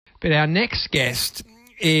But our next guest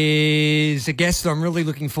is a guest that I'm really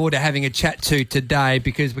looking forward to having a chat to today,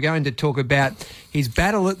 because we're going to talk about his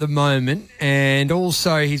battle at the moment and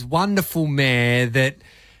also his wonderful mare that,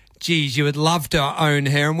 geez, you would love to own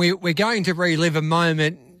her. And we're going to relive a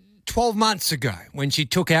moment 12 months ago when she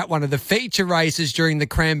took out one of the feature races during the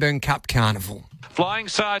Cranbourne Cup Carnival. Flying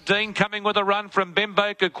Sardine coming with a run from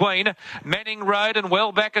Bimboka Queen. Manning Road and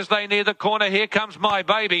well back as they near the corner. Here comes My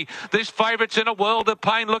Baby. This favourite's in a world of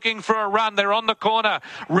pain looking for a run. They're on the corner.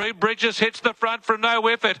 Rue Bridges hits the front from no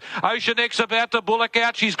effort. Ocean X about to bullock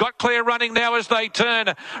out. She's got clear running now as they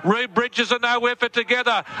turn. Rue Bridges and no effort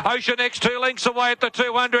together. Ocean X 2 lengths away at the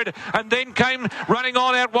 200. And then came running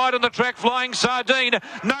on out wide on the track Flying Sardine.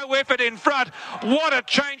 No effort in front. What a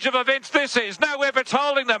change of events this is. No effort's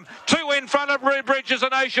holding them. Two in front of Rue Bridges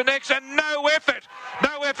and Ocean X, and no effort.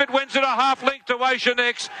 No effort wins it a half length to Ocean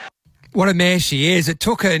X. What a mare she is. It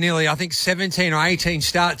took her nearly, I think, 17 or 18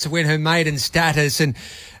 starts to win her maiden status, and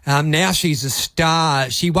now she's a star.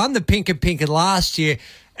 She won the Pinker last year,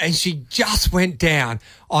 and she just went down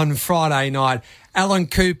on Friday night. Alan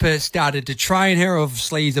Cooper started to train her.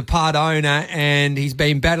 Obviously, he's a part owner and he's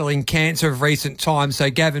been battling cancer of recent times. So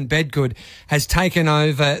Gavin Bedgood has taken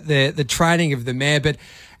over the training of the mare. But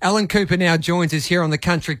Alan Cooper now joins us here on the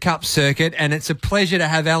Country Cup circuit, and it's a pleasure to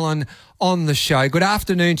have Alan on the show. Good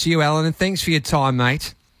afternoon to you, Alan, and thanks for your time,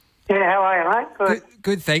 mate. Yeah, how are you, mate?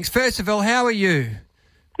 Good, thanks. First of all, how are you?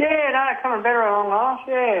 Yeah, no, coming better along last.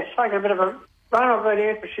 Yeah, it's taken a bit of a run. I've been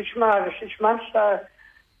here for over 6 months, so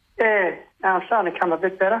yeah, now I'm starting to come a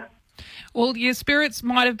bit better. Well, your spirits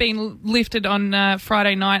might have been lifted on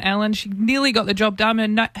Friday night, Alan. She nearly got the job done.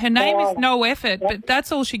 Her name is No Effort, but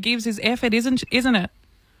that's all she gives is effort, isn't it?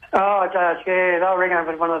 Oh, it does, yeah. I reckon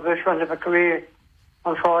it was one of the best runs of her career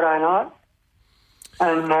on Friday night.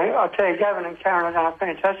 And I'll tell you, Gavin and Karen have done a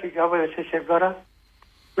fantastic job with her since they've got her.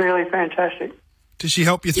 Really fantastic. Does she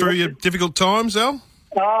help you through your difficult times, Al?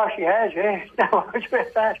 Oh, she has, yeah. No worries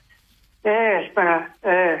about that. Yeah, it's been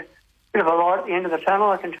a bit of a light at the end of the tunnel,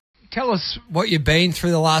 I can tell. Tell us what you've been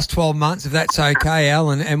through the last 12 months, if that's okay, Al,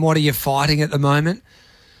 and what are you fighting at the moment?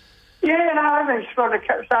 Yeah, no, everything's starting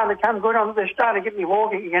to come good. They're starting to get me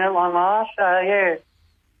walking again at long last. Yeah.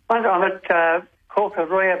 I'm at Corporate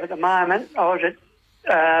Rehab at the moment. I was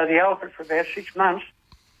at the Alfred for about 6 months.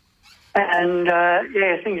 And,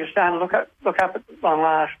 yeah, things are starting to look up at long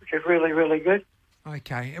last, which is really, really good.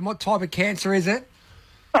 Okay. And what type of cancer is it?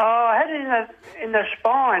 Oh, I had it in the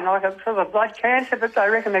spine, like a sort of blood cancer, but I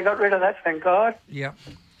reckon they got rid of that, thank God. Yeah.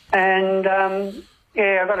 And,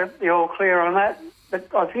 yeah, I got the all clear on that. But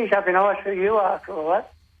I finished up in ICU after all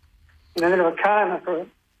that, in a bit of a coma for a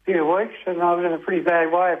few weeks, and I was in a pretty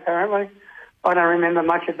bad way, apparently. I don't remember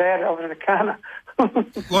much about it. I was in a coma.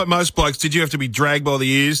 Like most blokes, did you have to be dragged by the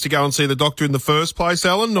ears to go and see the doctor in the first place,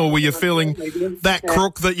 Alan, or were you feeling that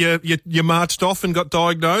crook that you marched off and got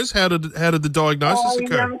diagnosed? How did the diagnosis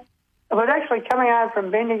occur? I was actually coming home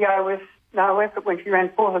from Bendigo with No Effort when she ran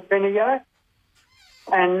fourth at Bendigo.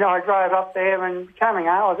 And I drove up there and coming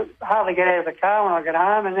home, I could hardly get out of the car when I got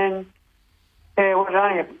home. And then, yeah, it was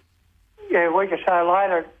only a week or so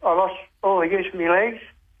later, I lost all the use of my legs.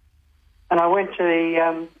 And I went to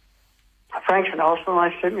the Frankston Hospital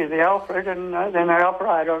and they sent me to the Alfred, and then they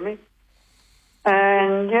operated on me.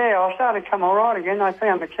 And, yeah, I started to come all right again. They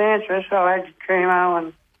found the cancer, so I had chemo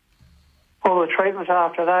and all the treatments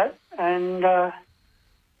after that. And, yeah,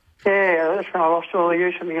 that's when I lost all the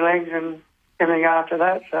use of my legs and everything after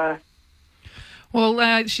that, so.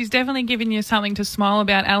 Well, she's definitely given you something to smile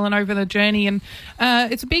about, Alan, over the journey. And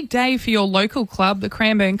it's a big day for your local club, the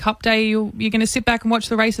Cranbourne Cup Day. You're going to sit back and watch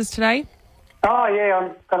the races today? Oh, yeah,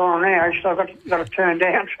 I've got on now. So I've got to turn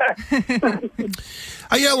down. So.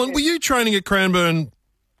 Hey, Alan, were you training at Cranbourne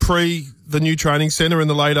pre the new training centre in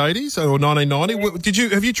the late 80s or 1990? Yeah.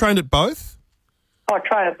 Have you trained at both? I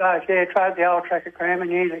tried at both, yeah. I tried the old track at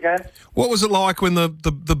Cranbourne years ago. What was it like when the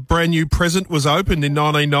brand new present was opened in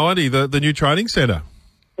 1990, the new training centre?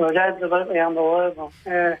 It was absolutely unbelievable,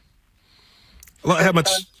 yeah. Like how much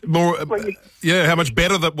more? How much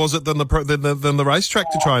better that was it than the racetrack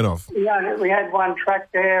to train off? Yeah, we had one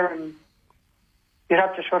track there, and you'd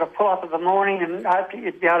have to sort of pull up in the morning and hope that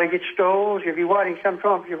you'd be able to get stalls. You'd be waiting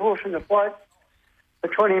sometimes for your horse in the float for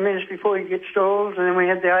 20 minutes before you get stalls, and then we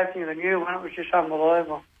had the opening of the new one. It was just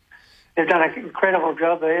unbelievable. They've done an incredible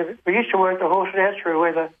job there. We used to work the horses out through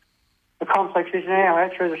where the complex is now,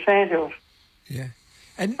 out through the sandhills. Yeah.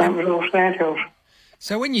 And all sandhills.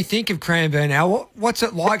 So when you think of Cranbourne, Al, what's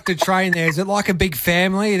it like to train there? Is it like a big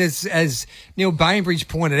family? As Neil Bainbridge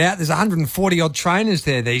pointed out, there's 140-odd trainers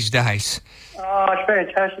there these days. Oh, it's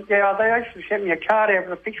fantastic. Yeah, they actually sent me a card out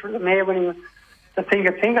with a picture of the mare winning the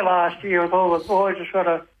Pinker last year with all the boys to sort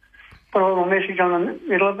of put a little message on the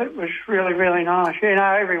middle of it was really, really nice. You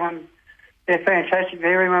know, everyone, they're fantastic.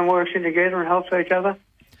 Everyone works in together and helps each other.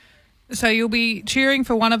 So you'll be cheering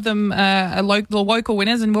for one of them, the local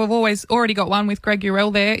winners, and we've already got one with Greg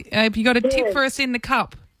Urell there. Have you got a tip for us in the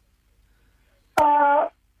Cup? I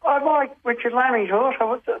like Richard Lammy's horse. I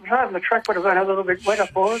was hoping the track would have been a little bit wetter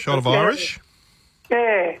for us. Shot of Irish?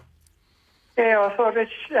 Yeah. Yeah, I thought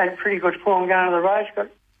it's had pretty good form going to the race, got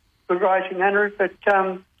good racing under it, but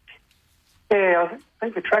yeah, I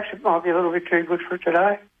think the tracks might be a little bit too good for it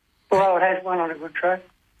today, although it has won on a good track.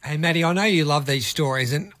 Hey, Matty, I know you love these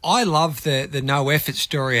stories, and I love the no-effort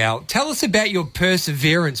story, Al. Tell us about your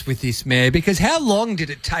perseverance with this mare, because how long did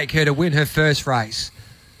it take her to win her first race?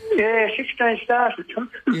 Yeah, 16 starts it took.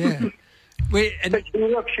 Yeah. But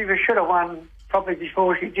look, she should have won probably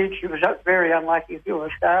before she did. She was very unlucky a few of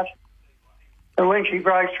the starts. But when she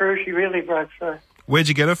broke through, she really broke through. Where'd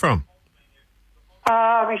you get her from?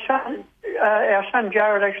 My son, our son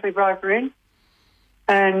Jared actually broke her in,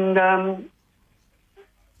 and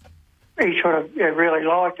he sort of really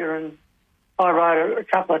liked her, and I rode her a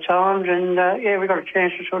couple of times, and we got a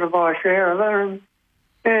chance to sort of buy a share of her, and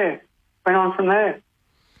went on from there.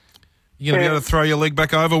 You going to be able to throw your leg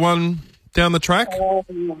back over one down the track?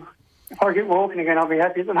 If I get walking again, I'll be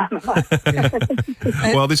happy at the moment.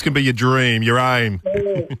 Well, this can be your dream, your aim.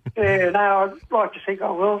 No, I'd like to think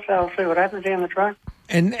I will, so I'll see what happens down the track.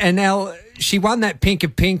 And Al, she won that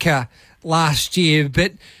Pinker last year,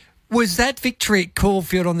 but was that victory at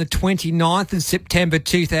Caulfield on the 29th of September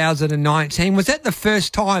 2019, was that the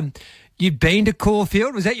first time you'd been to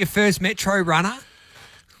Caulfield? Was that your first Metro runner?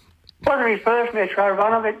 It wasn't my first Metro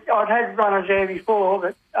runner, but I'd had runners there before,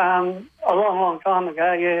 but a long time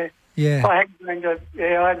ago, yeah. Yeah. I hadn't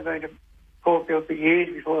been to Caulfield for years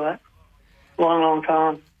before that. Long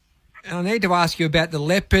time. And I need to ask you about the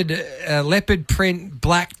leopard print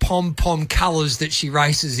black pom-pom colours that she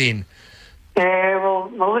races in. Yeah, well,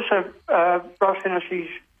 Melissa Ross-Hennessy's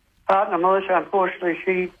partner, Melissa,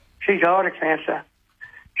 unfortunately, she died of cancer.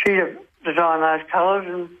 She designed those colours,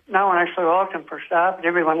 and no one actually liked them for a start, but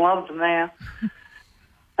everyone loves them now.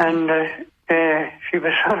 And,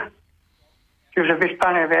 she was a bit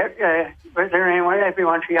funny about but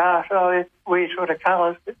everyone she asked, weird sort of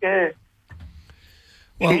colours, but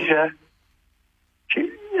well,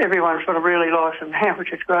 everyone sort of really likes them now,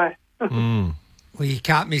 which is great. Well, you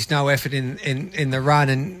can't miss no effort in the run,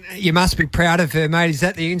 and you must be proud of her, mate. Is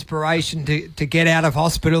that the inspiration to get out of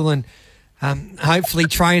hospital and hopefully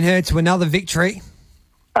train her to another victory?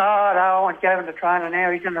 Oh, no, I want Gavin to train her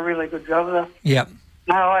now. He's done a really good job with her. Yep.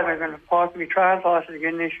 No, I'm going to apply for my trains licence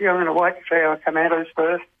again this year. I'm going to wait to see how I come out of this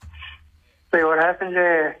first. See what happens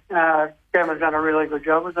there. Gavin's done a really good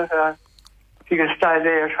job with her. So she can stay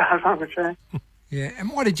there as far as I'm concerned. Yeah, and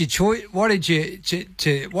why did you choose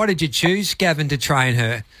Gavin to train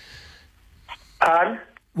her? Pardon?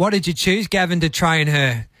 Why did you choose Gavin to train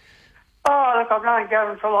her? Oh, look, I've known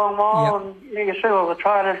Gavin for a long while, and you can see all the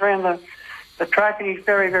trainers around the track, and he's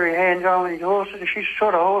very, very hands-on with his horses. And she's the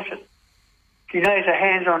sort of horse that she needs a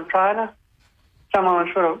hands-on trainer, someone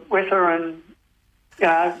sort of with her and,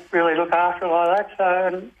 really look after her like that. So,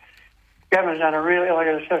 and Gavin's done a really, like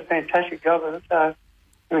I said, fantastic job with it. So,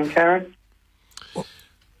 Karen.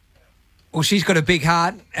 Well, she's got a big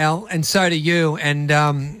heart, Al, and so do you. And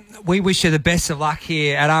we wish her the best of luck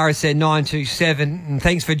here at RSN 927. And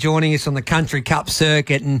thanks for joining us on the Country Cup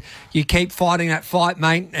circuit. And you keep fighting that fight,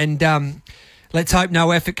 mate. And let's hope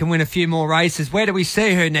No Effort can win a few more races. Where do we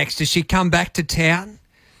see her next? Does she come back to town?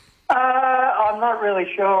 I'm not really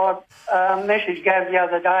sure. I messaged Gav the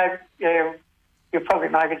other day. Yeah, you'll probably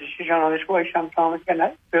make a decision on this week sometime. It's going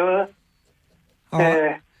to do with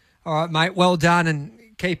it. All right, mate. Well done, and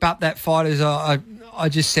keep up that fight, as I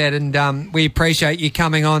just said. And we appreciate you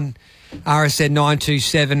coming on RSN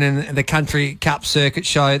 927 and the Country Cup Circuit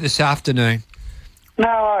show this afternoon. No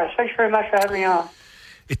worries. Thanks very much for having me on.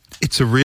 It's a real